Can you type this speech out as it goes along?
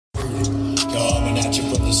Coming at you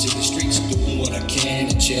from the city streets, doing what I can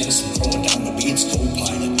in chess and throwing down the beats.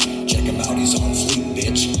 Co-pilot, check him out, he's on fleek,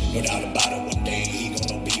 bitch. No doubt about it, one day he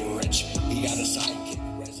gonna be rich. He got a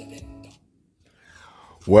sidekick resident.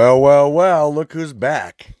 Well, look who's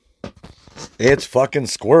back. It's fucking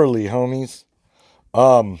squirrely, homies.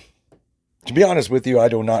 To be honest with you, I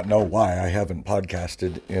do not know why I haven't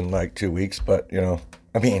podcasted in like 2 weeks, but I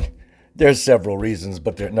mean, there's several reasons,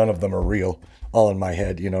 but none of them are real. All in my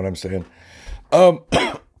head, you know what I'm saying? I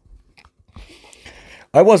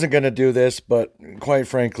wasn't going to do this, but quite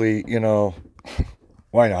frankly,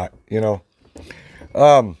 why not,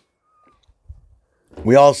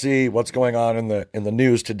 we all see what's going on in the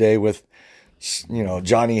news today with,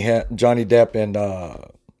 Johnny Depp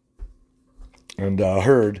and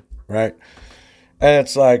Heard, right? And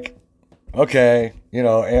it's like, okay,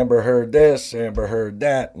 Amber Heard this, Amber Heard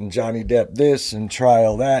that, and Johnny Depp this, and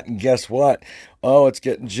trial that, and guess what? Oh, it's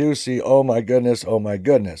getting juicy. Oh my goodness,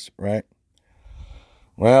 right?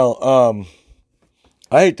 Well,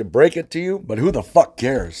 I hate to break it to you, but who the fuck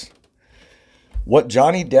cares? What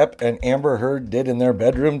Johnny Depp and Amber Heard did in their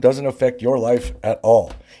bedroom doesn't affect your life at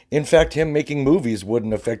all. In fact, him making movies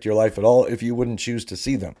wouldn't affect your life at all if you wouldn't choose to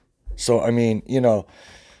see them. So, I mean,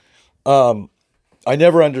 I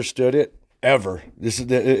never understood it, ever.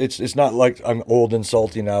 It's not like I'm old and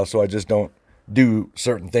salty now, so I just don't do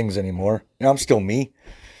certain things anymore. I'm still me.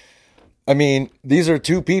 I mean, these are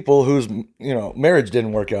two people whose, marriage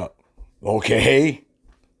didn't work out. Okay.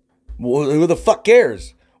 Well, who the fuck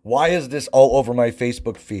cares? Why is this all over my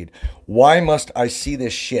Facebook feed? Why must I see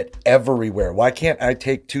this shit everywhere? Why can't I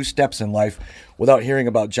take 2 steps in life without hearing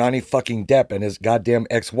about Johnny fucking Depp and his goddamn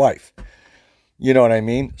ex-wife? You know what I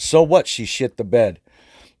mean? So what? She shit the bed.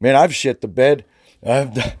 Man, I've shit the bed.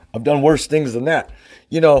 I've done worse things than that.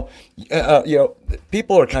 People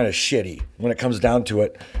are kind of shitty when it comes down to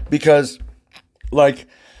it because, like,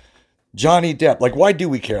 Johnny Depp, like, why do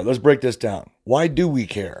we care? Let's break this down. Why do we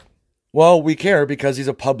care? Well, we care because he's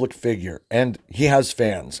a public figure and he has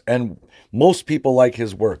fans and most people like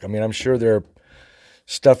his work. I mean, I'm sure there are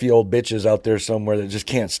stuffy old bitches out there somewhere that just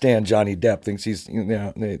can't stand Johnny Depp, thinks he's,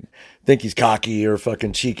 they think he's cocky or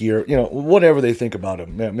fucking cheeky or, whatever they think about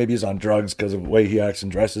him. Maybe he's on drugs because of the way he acts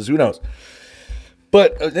and dresses. Who knows?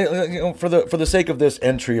 But, for the sake of this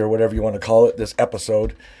entry or whatever you want to call it, this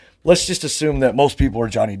episode, let's just assume that most people are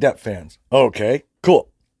Johnny Depp fans. Okay, cool.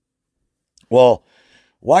 Well,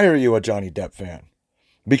 why are you a Johnny Depp fan?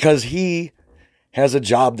 Because he has a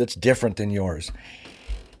job that's different than yours.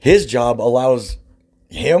 His job allows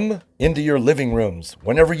him into your living rooms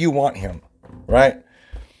whenever you want him, right?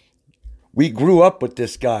 We grew up with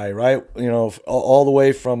this guy, right? All the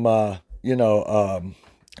way from, I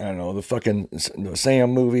don't know, the fucking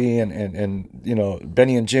Sam movie and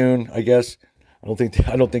Benny and June, I guess. I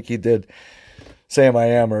don't think he did Sam I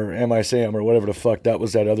Am or Am I Sam or whatever the fuck. That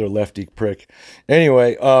was that other lefty prick.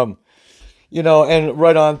 Anyway, and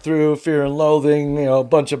right on through Fear and Loathing, a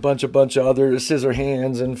bunch of other Scissor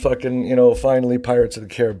Hands and fucking, finally Pirates of the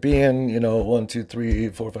Caribbean, 1, 2, 3,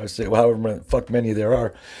 4, 5, 6, however many there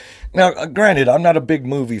are. Now, granted, I'm not a big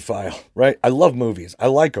movie file, right? I love movies. I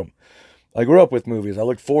like them. I grew up with movies. I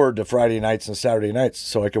look forward to Friday nights and Saturday nights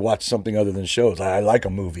so I could watch something other than shows. I like a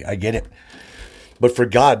movie. I get it. But for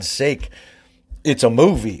God's sake, it's a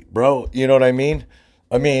movie, bro. You know what I mean?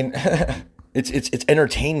 I mean, it's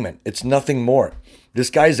entertainment. It's nothing more. This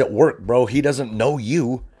guy's at work, bro. He doesn't know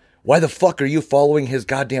you. Why the fuck are you following his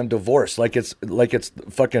goddamn divorce? Like it's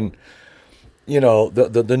fucking,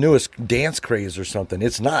 the newest dance craze or something.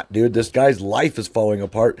 It's not, dude. This guy's life is falling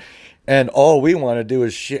apart. And all we want to do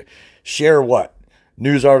is share what?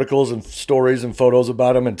 News articles and stories and photos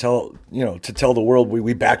about him and to tell the world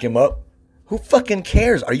we back him up. Who fucking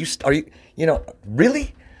cares? Are you,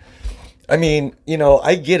 really? I mean,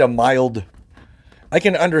 I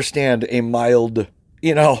can understand a mild,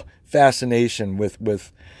 fascination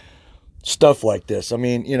with stuff like this. I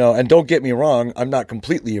mean, and don't get me wrong, I'm not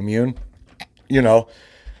completely immune.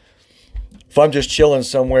 If I'm just chilling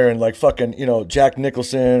somewhere and like fucking, Jack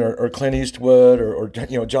Nicholson or Clint Eastwood or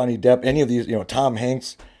Johnny Depp, any of these, Tom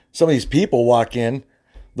Hanks, some of these people walk in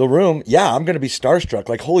the room, yeah, I'm going to be starstruck.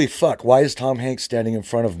 Like, holy fuck, why is Tom Hanks standing in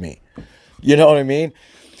front of me? You know what I mean?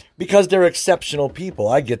 Because they're exceptional people.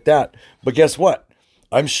 I get that. But guess what?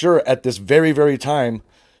 I'm sure at this very, very time,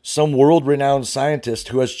 some world-renowned scientist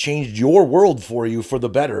who has changed your world for you for the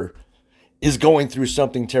better is going through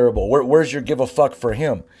something terrible. Where's your give a fuck for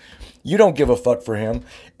him? You don't give a fuck for him.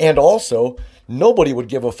 And also, nobody would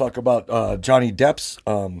give a fuck about Johnny Depp's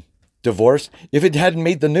divorce if it hadn't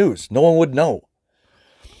made the news. No one would know.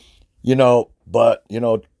 But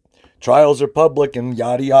trials are public and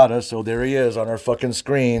yada yada. So there he is on our fucking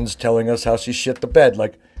screens telling us how she shit the bed.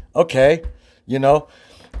 Like, okay, you know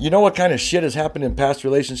what kind of shit has happened in past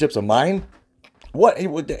relationships of mine?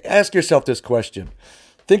 Ask yourself this question.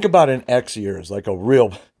 Think about an ex of yours, like a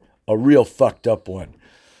real fucked up one.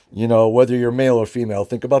 You know, whether you're male or female,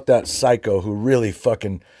 think about that psycho who really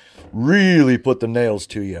put the nails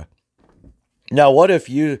to you. Now, what if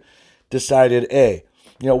you decided, hey,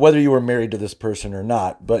 you know, whether you were married to this person or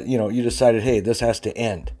not, but, you know, you decided, hey, this has to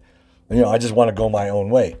end. You know, I just want to go my own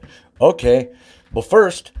way. Okay, well,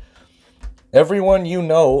 first, everyone you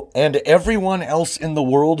know and everyone else in the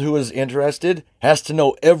world who is interested has to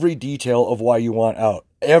know every detail of why you want out.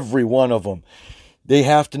 Every one of them. They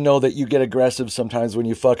have to know that you get aggressive sometimes when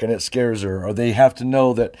you fuck and it scares her. Or they have to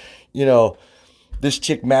know that, you know, this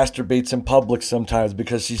chick masturbates in public sometimes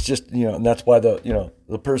because she's just, you know, and that's why the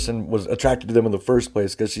person was attracted to them in the first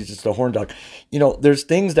place, because she's just a horn dog. You know, there's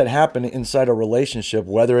things that happen inside a relationship,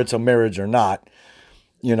 whether it's a marriage or not,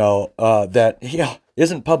 you know, that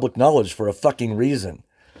isn't public knowledge for a fucking reason.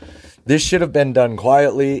 This should have been done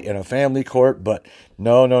quietly in a family court, but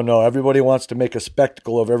no. Everybody wants to make a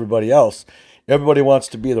spectacle of everybody else. Everybody wants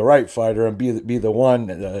to be the right fighter and be the one,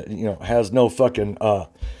 you know, has no fucking,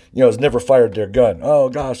 you know, has never fired their gun. Oh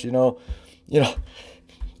gosh, you know,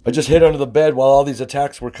 I just hid under the bed while all these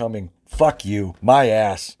attacks were coming. Fuck you, my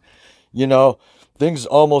ass. You know, things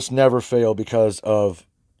almost never fail because of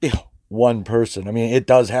one person. I mean, it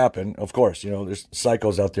does happen, of course. You know, there's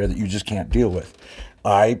psychos out there that you just can't deal with.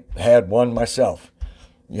 I had one myself.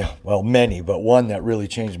 Yeah, well, many, but one that really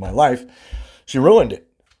changed my life. She ruined it.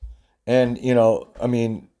 And, you know, I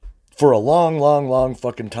mean, for a long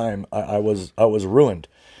fucking time, I was ruined.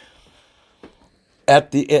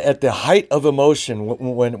 At the height of emotion,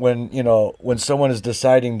 when someone is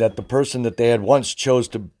deciding that the person that they had once chose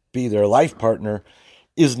to be their life partner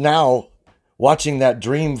is now watching that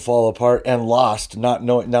dream fall apart and lost, not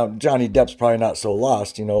knowing. Now, Johnny Depp's probably not so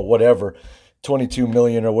lost, you know, whatever, 22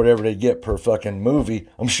 million or whatever they get per fucking movie.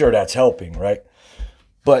 I'm sure that's helping, right?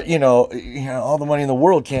 But, you know, all the money in the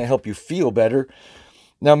world can't help you feel better.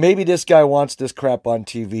 Now, maybe this guy wants this crap on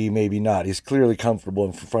TV, maybe not. He's clearly comfortable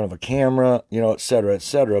in front of a camera, you know, et cetera, et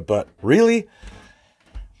cetera. But really,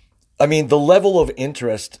 I mean, the level of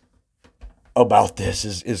interest about this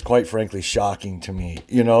is quite frankly shocking to me,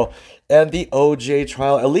 you know. And the OJ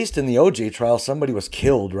trial, at least in the OJ trial, somebody was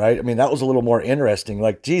killed, right? I mean, that was a little more interesting.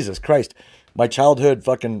 Like, Jesus Christ, my childhood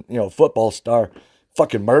fucking, you know, football star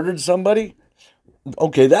fucking murdered somebody?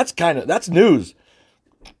 Okay, that's news.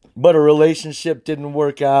 But a relationship didn't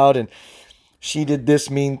work out, and she did this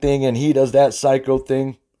mean thing, and he does that psycho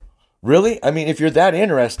thing. Really? I mean, if you're that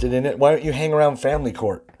interested in it, why don't you hang around family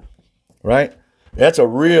court? Right? That's a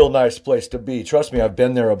real nice place to be. Trust me, I've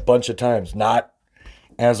been there a bunch of times. Not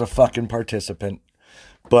as a fucking participant.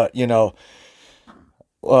 But, you know,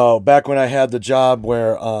 back when I had the job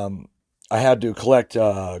where I had to collect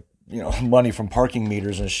money from parking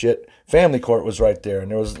meters and shit, family court was right there,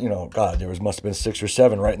 and there was, must have been 6 or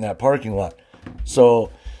 7 right in that parking lot.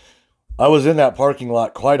 So I was in that parking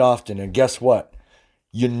lot quite often, and guess what?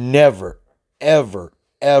 You never, ever,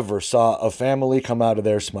 ever saw a family come out of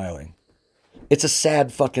there smiling. It's a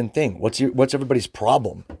sad fucking thing. What's everybody's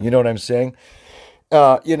problem? You know what I'm saying?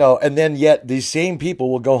 And then yet these same people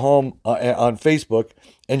will go home on Facebook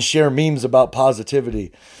and share memes about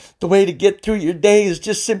positivity. The way to get through your day is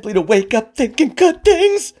just simply to wake up, think, and good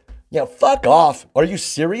things. Yeah, fuck off. Are you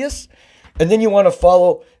serious? And then you want to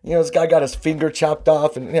follow, this guy got his finger chopped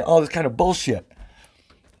off and all this kind of bullshit.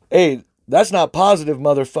 Hey, that's not positive,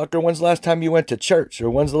 motherfucker. When's the last time you went to church? Or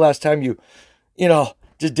when's the last time you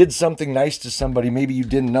just did something nice to somebody maybe you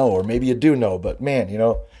didn't know, or maybe you do know, but man, it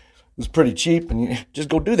was pretty cheap, and you just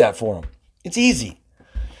go do that for them. It's easy.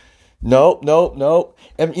 No.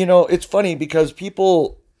 And, it's funny because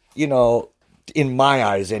people, in my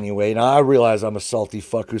eyes anyway, now I realize I'm a salty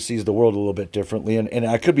fuck who sees the world a little bit differently, and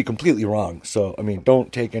I could be completely wrong. So, I mean,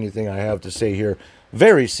 don't take anything I have to say here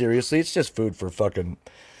very seriously. It's just food for fucking,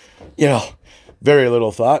 very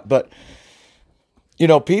little thought. But,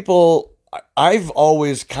 people, I've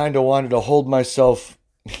always kind of wanted to hold myself,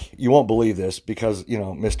 you won't believe this because,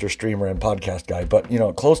 Mr. Streamer and podcast guy, but,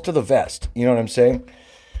 close to the vest. You know what I'm saying?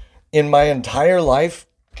 In my entire life,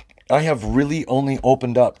 I have really only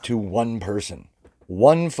opened up to one person.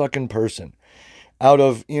 One fucking person. Out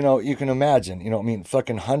of, you can imagine,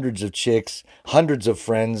 fucking hundreds of chicks, hundreds of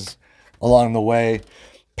friends along the way,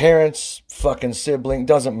 parents, fucking sibling,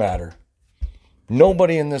 doesn't matter.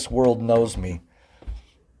 Nobody in this world knows me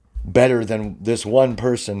better than this one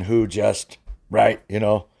person who just, right,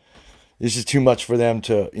 this is too much for them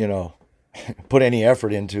to, put any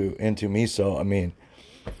effort into me. So I mean,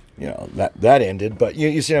 that ended. But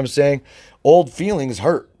you see what I'm saying? Old feelings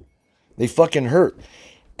hurt. They fucking hurt.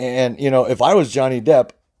 And if I was Johnny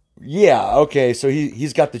Depp, yeah, okay, so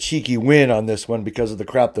he's got the cheeky win on this one because of the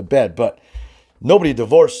crap the bed. But nobody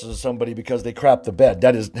divorces somebody because they crap the bed.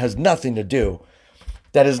 Has nothing to do.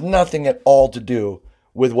 That has nothing at all to do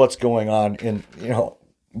with what's going on in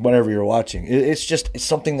whenever you're watching. It's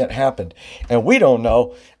something that happened, and we don't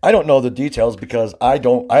know. I don't know the details because I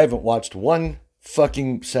haven't watched one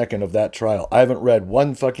fucking second of that trial. I haven't read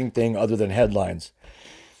one fucking thing other than headlines.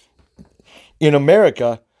 In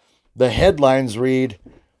America, the headlines read,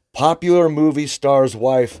 "Popular movie star's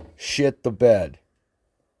wife shit the bed."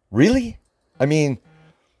 Really? I mean,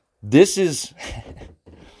 this is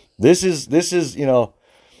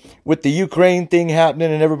with the Ukraine thing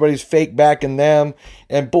happening and everybody's fake backing them,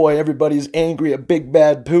 and boy, everybody's angry at big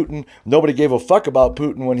bad Putin. Nobody gave a fuck about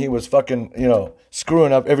Putin when he was fucking,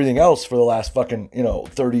 screwing up everything else for the last fucking,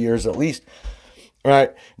 30 years at least.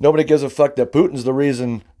 Right? Nobody gives a fuck that Putin's the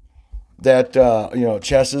reason that,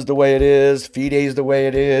 chess is the way it is, FIDE is the way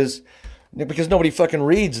it is, because nobody fucking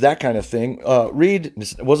reads that kind of thing.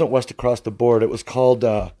 It wasn't West Across the Board. It was called,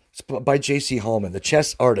 by J.C. Hallman, The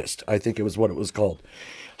Chess Artist, I think it was what it was called.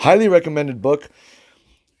 Highly recommended book.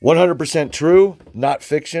 100% true, not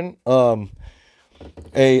fiction. A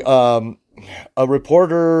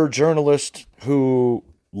reporter, journalist who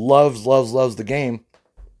loves the game,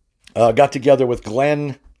 got together with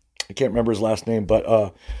Glenn, I can't remember his last name, but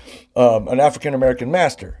an African-American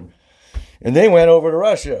master. And they went over to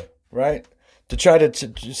Russia, right? To try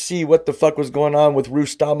to see what the fuck was going on with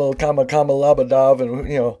Rustam Labadov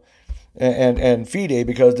and FIDE,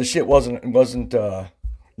 because the shit wasn't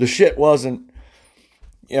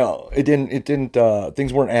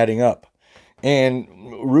things weren't adding up. And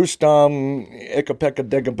Rustam Ekapeka,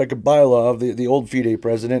 the old FIDE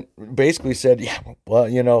president, basically said, yeah,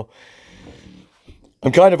 well,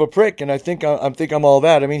 I'm kind of a prick, and I think I'm all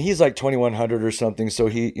that. I mean, he's like 2100 or something, so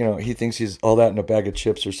he thinks he's all that in a bag of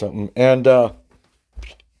chips or something. And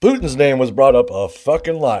Putin's name was brought up a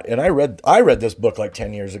fucking lot. And I read this book like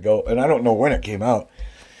 10 years ago, and I don't know when it came out.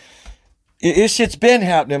 This shit's been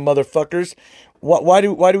happening, motherfuckers. Why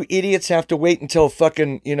do idiots have to wait until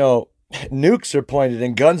fucking, nukes are pointed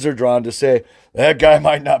and guns are drawn to say, that guy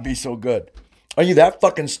might not be so good? Are you that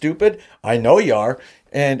fucking stupid? I know you are.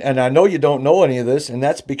 And I know you don't know any of this, and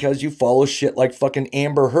that's because you follow shit like fucking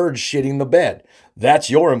Amber Heard shitting the bed. That's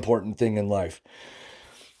your important thing in life.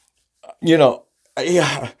 I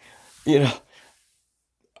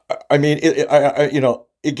mean,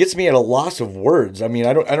 it gets me at a loss of words. I mean,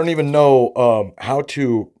 I don't even know how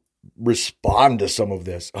to respond to some of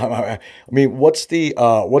this. I mean, what's the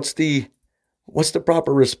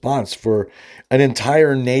proper response for an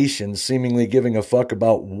entire nation seemingly giving a fuck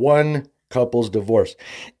about one couple's divorce?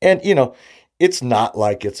 And it's not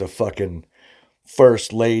like it's a fucking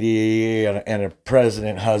first lady and a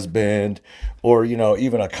president husband, or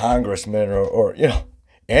even a congressman, or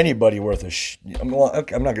anybody worth I'm not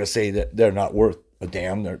going to say that they're not worth a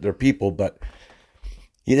damn. They're people, but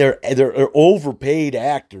they're overpaid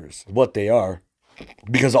actors, what they are,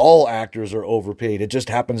 because all actors are overpaid. It just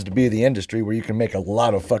happens to be the industry where you can make a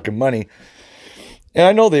lot of fucking money. And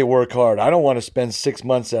I know they work hard. I don't want to spend 6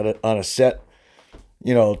 months on a set,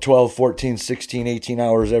 12, 14, 16, 18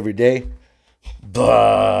 hours every day.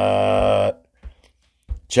 But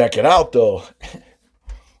check it out, though.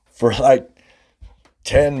 For like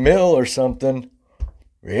 10 mil or something,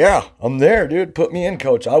 yeah, I'm there, dude. Put me in,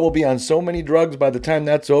 coach. I will be on so many drugs by the time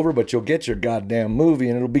that's over, but you'll get your goddamn movie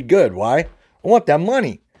and it'll be good. Why? I want that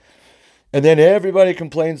money. And then everybody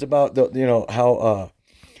complains about how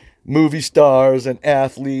movie stars and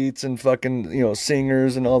athletes and fucking,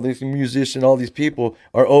 singers and all these musicians, all these people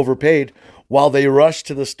are overpaid while they rush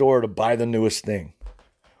to the store to buy the newest thing.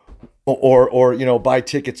 Or buy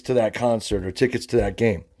tickets to that concert or tickets to that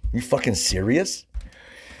game. You fucking serious?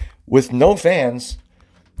 With no fans,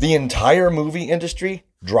 the entire movie industry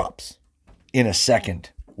drops in a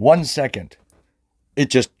second. 1 second. It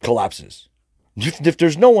just collapses. If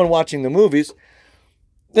there's no one watching the movies,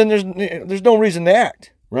 then there's no reason to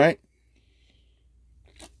act, right?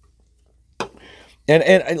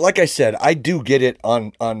 And like I said, I do get it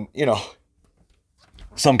on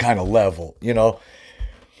some kind of level,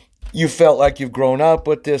 You felt like you've grown up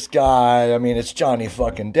with this guy. I mean, it's Johnny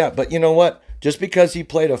fucking Depp. But you know what? Just because he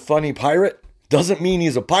played a funny pirate doesn't mean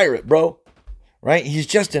he's a pirate, bro. Right? He's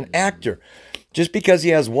just an actor. Just because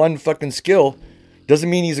he has one fucking skill doesn't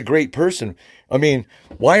mean he's a great person. I mean,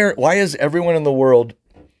 why is everyone in the world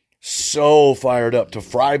so fired up to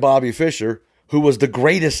fry Bobby Fischer, who was the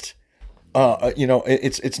greatest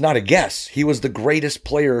It's not a guess. He was the greatest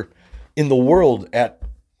player in the world at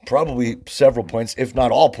probably several points, if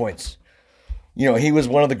not all points. He was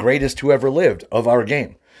one of the greatest who ever lived of our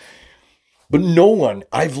game. But no one,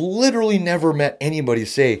 I've literally never met anybody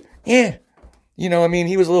say, he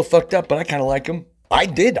was a little fucked up, but I kind of like him. I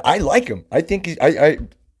did. I like him. I think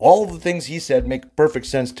all the things he said make perfect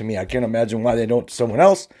sense to me. I can't imagine why they don't to someone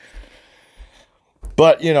else.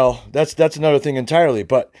 But, that's another thing entirely.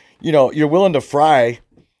 But, you're willing to fry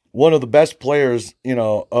one of the best players,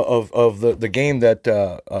 of the game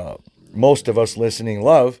that most of us listening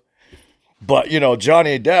love. But,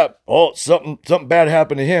 Johnny Depp, something bad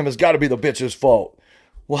happened to him. It's got to be the bitch's fault.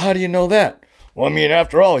 Well, how do you know that? Well, I mean,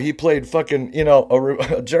 after all, he played fucking,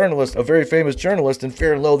 a journalist, a very famous journalist in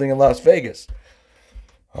Fear and Loathing in Las Vegas.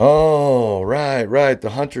 Oh, right.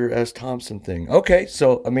 The Hunter S. Thompson thing. Okay,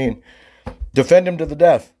 so, I mean, defend him to the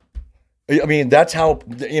death. I mean, that's how,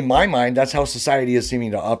 in my mind, that's how society is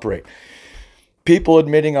seeming to operate. People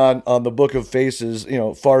admitting on the Book of Faces,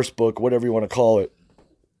 farce book, whatever you want to call it.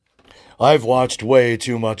 I've watched way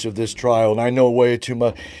too much of this trial, and I know way too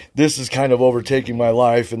much. This is kind of overtaking my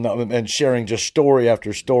life, and sharing just story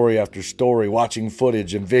after story after story, watching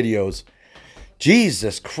footage and videos.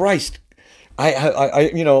 Jesus Christ.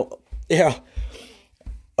 I've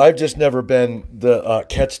just never been the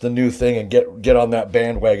catch the new thing and get on that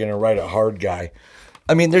bandwagon and write a hard guy.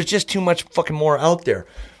 I mean, there's just too much fucking more out there.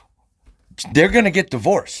 They're going to get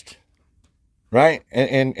divorced, right?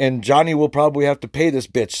 And Johnny will probably have to pay this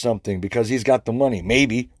bitch something because he's got the money.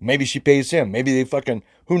 Maybe she pays him. Maybe they fucking,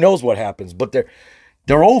 who knows what happens, but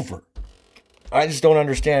they're over. I just don't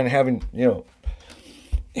understand having,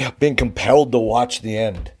 being compelled to watch the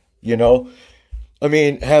end, I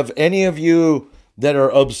mean, have any of you that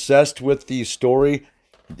are obsessed with the story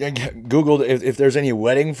Googled if there's any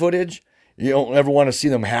wedding footage? You don't ever want to see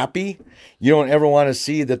them happy. You don't ever want to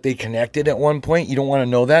see that they connected at one point. You don't want to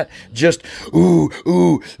know that. Just,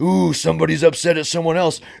 ooh, somebody's upset at someone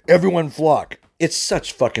else. Everyone flock. It's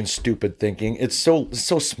such fucking stupid thinking. It's so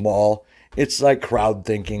small. It's like crowd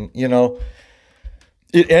thinking,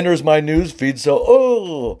 It enters my news feed,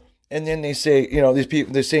 so, and then they say,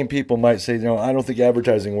 the same people might say, I don't think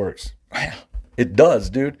advertising works. It does,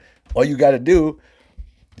 dude. All you got to do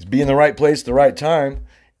is be in the right place at the right time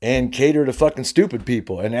and cater to fucking stupid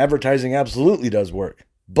people. And advertising absolutely does work.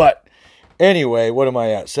 But anyway, what am I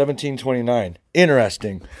at? 1729.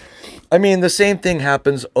 Interesting. I mean, the same thing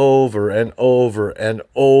happens over and over and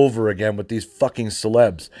over again with these fucking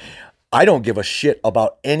celebs. I don't give a shit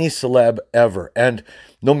about any celeb ever. And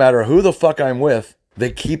no matter who the fuck I'm with,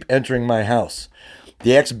 they keep entering my house.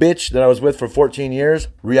 The ex-bitch that I was with for 14 years,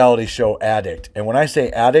 reality show addict. And when I say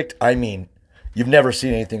addict, I mean you've never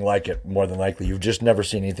seen anything like it, more than likely. You've just never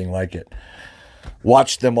seen anything like it.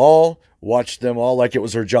 Watched them all like it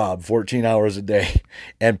was her job, 14 hours a day,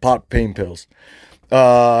 and pop pain pills.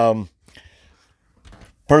 Person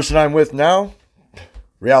I'm with now,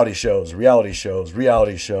 reality shows.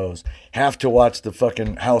 Have to watch the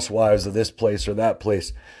fucking housewives of this place or that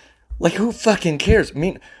place. Like, who fucking cares? I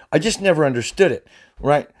mean, I just never understood it,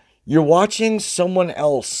 right? You're watching someone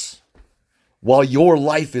else while your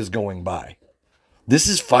life is going by. This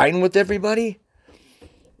is fine with everybody?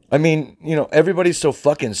 I mean, everybody's so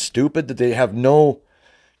fucking stupid that they have no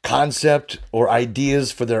concept or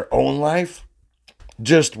ideas for their own life.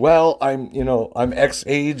 Just, I'm X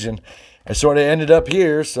age and I sort of ended up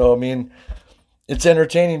here. So, I mean, it's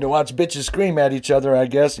entertaining to watch bitches scream at each other, I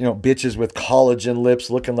guess. Bitches with collagen lips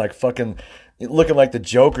looking like the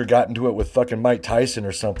Joker got into it with fucking Mike Tyson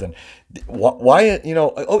or something. Why,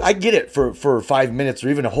 I get it for 5 minutes or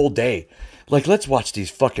even a whole day. Like, let's watch these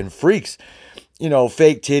fucking freaks.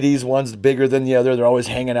 Fake titties, one's bigger than the other. They're always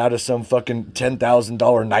hanging out of some fucking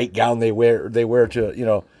 $10,000 nightgown they wear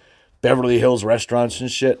to, Beverly Hills restaurants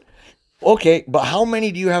and shit. Okay, but how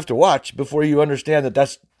many do you have to watch before you understand that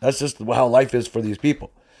that's just how life is for these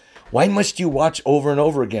people? Why must you watch over and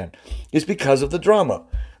over again? It's because of the drama.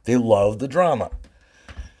 They love the drama.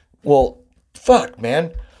 Well, fuck,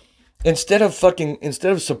 man. Instead of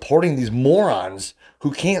supporting these morons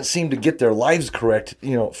who can't seem to get their lives correct,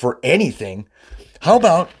 for anything, how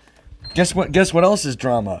about, guess what else is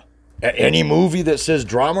drama? Any movie that says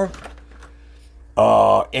drama?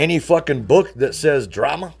 Any fucking book that says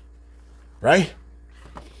drama? Right?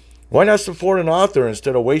 Why not support an author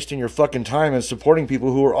instead of wasting your fucking time and supporting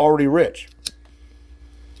people who are already rich?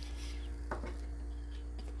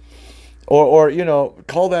 Or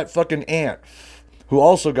call that fucking aunt who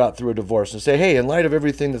also got through a divorce and say, hey, in light of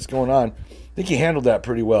everything that's going on, I think you handled that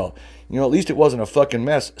pretty well. At least it wasn't a fucking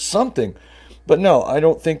mess. Something. But no, I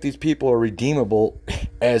don't think these people are redeemable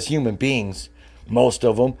as human beings. Most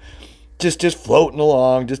of them. Just floating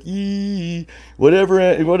along, just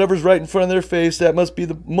whatever's right in front of their face, that must be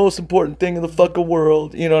the most important thing in the fucking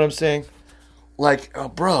world. You know what I'm saying? Like, oh,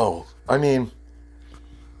 bro, I mean,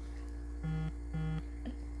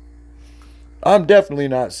 I'm definitely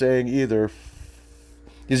not saying either,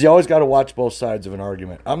 because you always got to watch both sides of an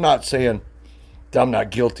argument. I'm not saying I'm not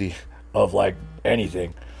guilty of like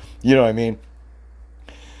anything. You know what I mean?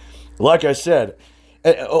 Like I said.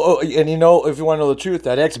 And you know, if you want to know the truth,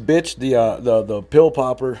 that ex-bitch, the pill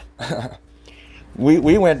popper,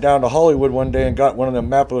 we went down to Hollywood one day and got one of them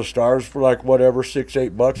Mappa stars for like whatever,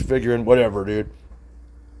 $6-8, figuring whatever, dude.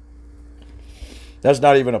 That's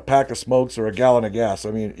not even a pack of smokes or a gallon of gas. I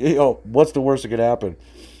mean, you know, what's the worst that could happen?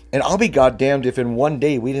 And I'll be goddamned if in one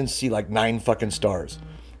day we didn't see like 9 fucking stars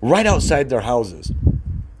right outside their houses.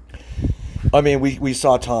 I mean, we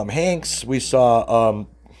saw Tom Hanks, we saw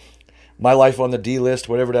My Life on the D-List,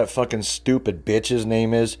 whatever that fucking stupid bitch's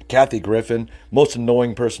name is. Kathy Griffin, most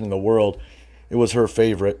annoying person in the world. It was her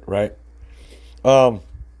favorite, right? Saw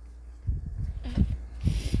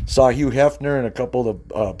Hugh Hefner and a couple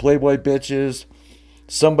of Playboy bitches.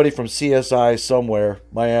 Somebody from CSI somewhere,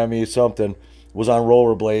 Miami something, was on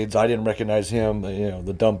rollerblades. I didn't recognize him. You know,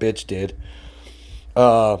 the dumb bitch did.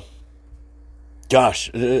 Gosh,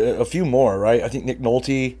 a few more, right? I think Nick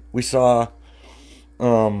Nolte we saw.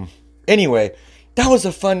 Anyway, that was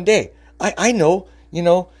a fun day. I know, you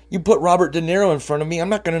know, you put Robert De Niro in front of me, I'm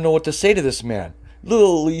not going to know what to say to this man.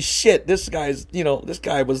 Holy shit, this guy was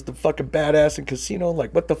the fucking badass in Casino.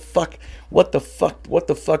 Like, what the fuck,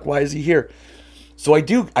 why is he here? So I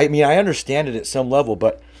understand it at some level,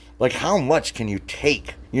 but, like, how much can you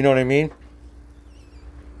take? You know what I mean?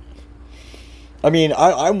 I mean,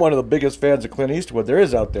 I'm one of the biggest fans of Clint Eastwood there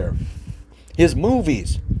is out there. His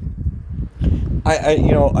movies.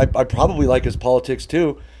 I probably like his politics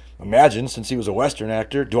too. Imagine, since he was a Western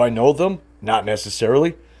actor. Do I know them? Not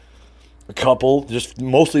necessarily. A couple, just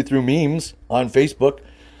mostly through memes on Facebook.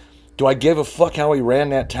 Do I give a fuck how he ran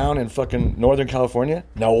that town in fucking Northern California?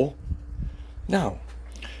 No.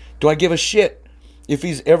 Do I give a shit if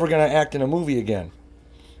he's ever going to act in a movie again?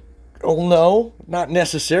 Oh, no, not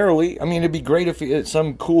necessarily. I mean, it'd be great if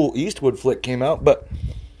some cool Eastwood flick came out, but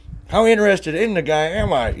how interested in the guy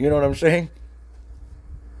am I? You know what I'm saying?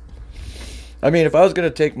 I mean, if I was going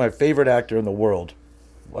to take my favorite actor in the world,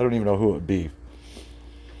 I don't even know who it would be.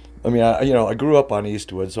 I mean, I grew up on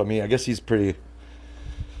Eastwood, so I mean, I guess he's pretty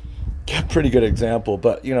good example.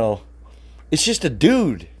 But, you know, it's just a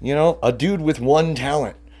dude, you know, a dude with one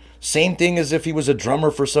talent. Same thing as if he was a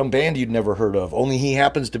drummer for some band you'd never heard of, only he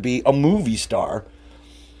happens to be a movie star,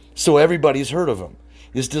 so everybody's heard of him.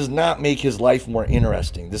 This does not make his life more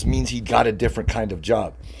interesting. This means he got a different kind of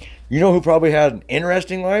job. You know who probably had an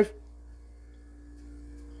interesting life?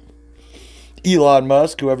 Elon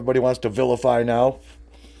Musk, who everybody wants to vilify now.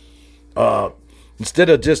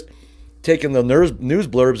 Instead of just taking the news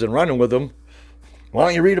blurbs and running with them, why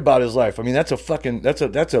don't you read about his life? I mean, that's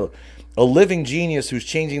a living genius who's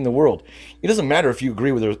changing the world. It doesn't matter if you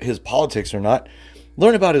agree with his politics or not.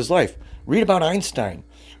 Learn about his life. Read about Einstein.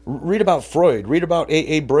 Read about Freud. Read about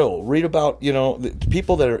A.A. Brill. Read about, you know, the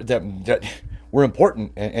people that were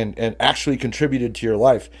important and actually contributed to your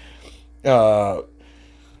life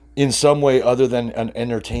in some way other than an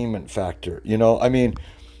entertainment factor. You know, I mean,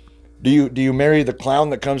 do you marry the clown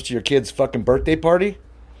that comes to your kid's fucking birthday party?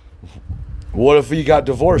 What if he got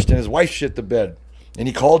divorced and his wife shit the bed and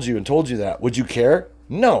he called you and told you that? Would you care?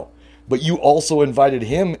 No. But you also invited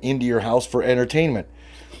him into your house for entertainment.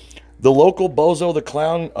 The local bozo, the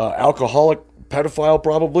clown, alcoholic, pedophile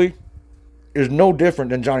probably, is no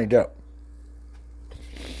different than Johnny Depp.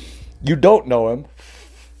 You don't know him.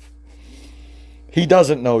 He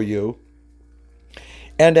doesn't know you.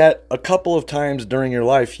 And at a couple of times during your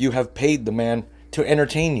life, you have paid the man to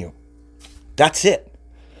entertain you. That's it.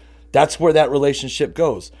 That's where that relationship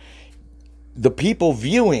goes. The people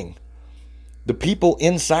viewing, the people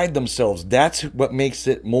inside themselves, that's what makes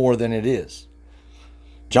it more than it is.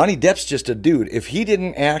 Johnny Depp's just a dude. If he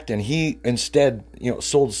didn't act and he instead, you know,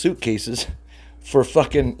 sold suitcases for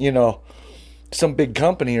fucking, you know, some big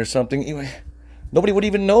company or something, nobody would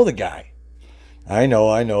even know the guy. I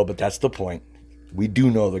know, but that's the point. We do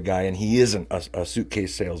know the guy, and he isn't a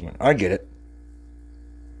suitcase salesman. I get it.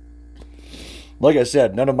 Like I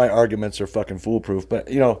said, none of my arguments are fucking foolproof,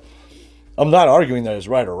 but, you know, I'm not arguing that it's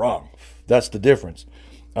right or wrong. That's the difference.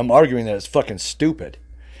 I'm arguing that it's fucking stupid.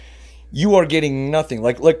 You are getting nothing.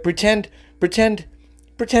 Like pretend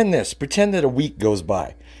this. Pretend that a week goes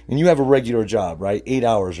by, and you have a regular job, right? 8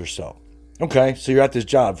 hours or so. Okay, so you're at this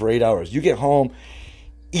job for 8 hours. You get home,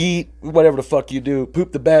 eat, whatever the fuck you do,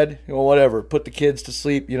 poop the bed, whatever, put the kids to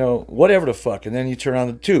sleep, whatever the fuck, and then you turn on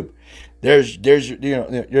the tube. There's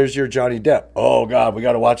your Johnny Depp. Oh God, we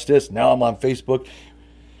got to watch this. Now I'm on Facebook.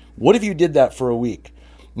 What if you did that for a week?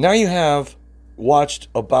 Now you have watched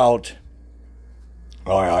about,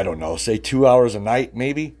 I don't know, say 2 hours a night,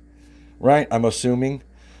 maybe, right? I'm assuming.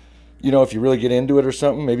 If you really get into it or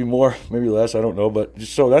something, maybe more, maybe less, I don't know. But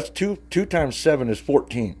so that's two times 7 is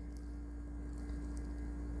 14.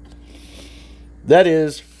 That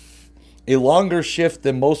is a longer shift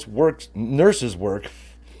than most nurses work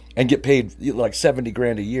and get paid like 70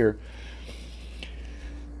 grand a year.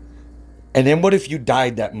 And then what if you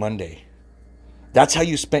died that Monday? That's how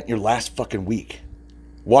you spent your last fucking week.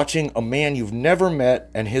 Watching a man you've never met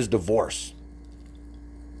and his divorce.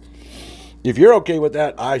 If you're okay with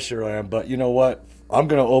that, I sure am. But you know what? I'm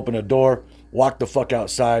going to open a door, walk the fuck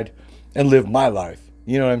outside, and live my life.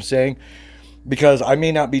 You know what I'm saying? Because I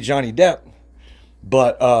may not be Johnny Depp,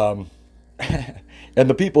 but, and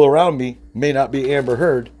the people around me may not be Amber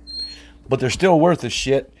Heard, but they're still worth a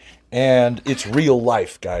shit, and it's real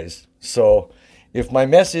life, guys. So if my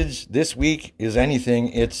message this week is anything,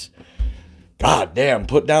 it's, God damn,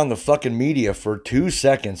 put down the fucking media for 2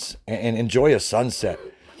 seconds and enjoy a sunset.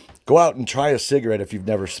 Go out and try a cigarette if you've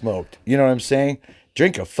never smoked. You know what I'm saying?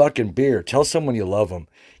 Drink a fucking beer. Tell someone you love them.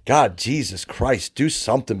 God, Jesus Christ, do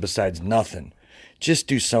something besides nothing. Just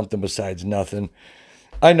do something besides nothing.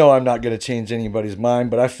 I know I'm not going to change anybody's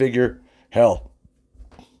mind, but I figure, hell,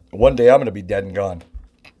 one day I'm going to be dead and gone.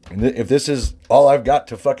 And if this is all I've got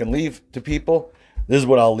to fucking leave to people, this is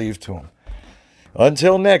what I'll leave to them.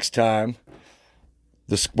 Until next time,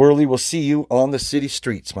 the Squirrely will see you on the city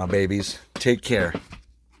streets, my babies. Take care.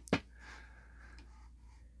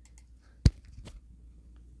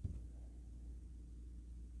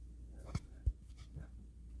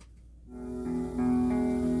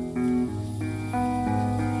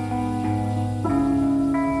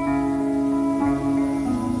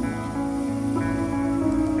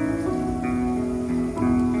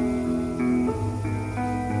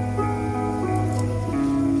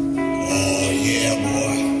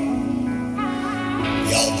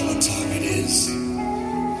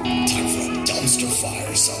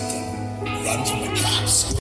 Fire something. Run from the cops.